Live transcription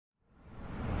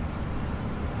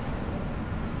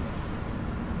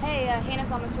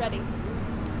Hannah's almost ready.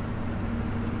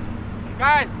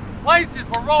 Guys, places,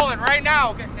 we're rolling right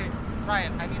now. Okay, hey,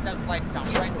 Ryan, I need those lights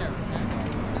down right there.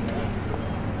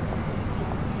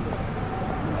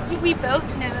 We both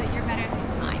know that you're better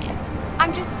this time.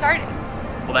 I'm just starting.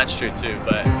 Well, that's true too,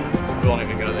 but we won't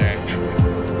even go there.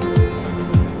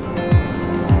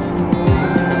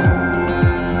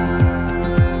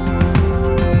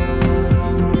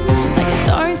 Like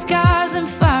starry skies and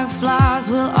fireflies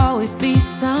will always be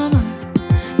summer.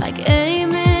 Like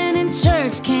amen in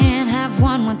church, can't have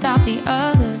one without the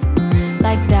other.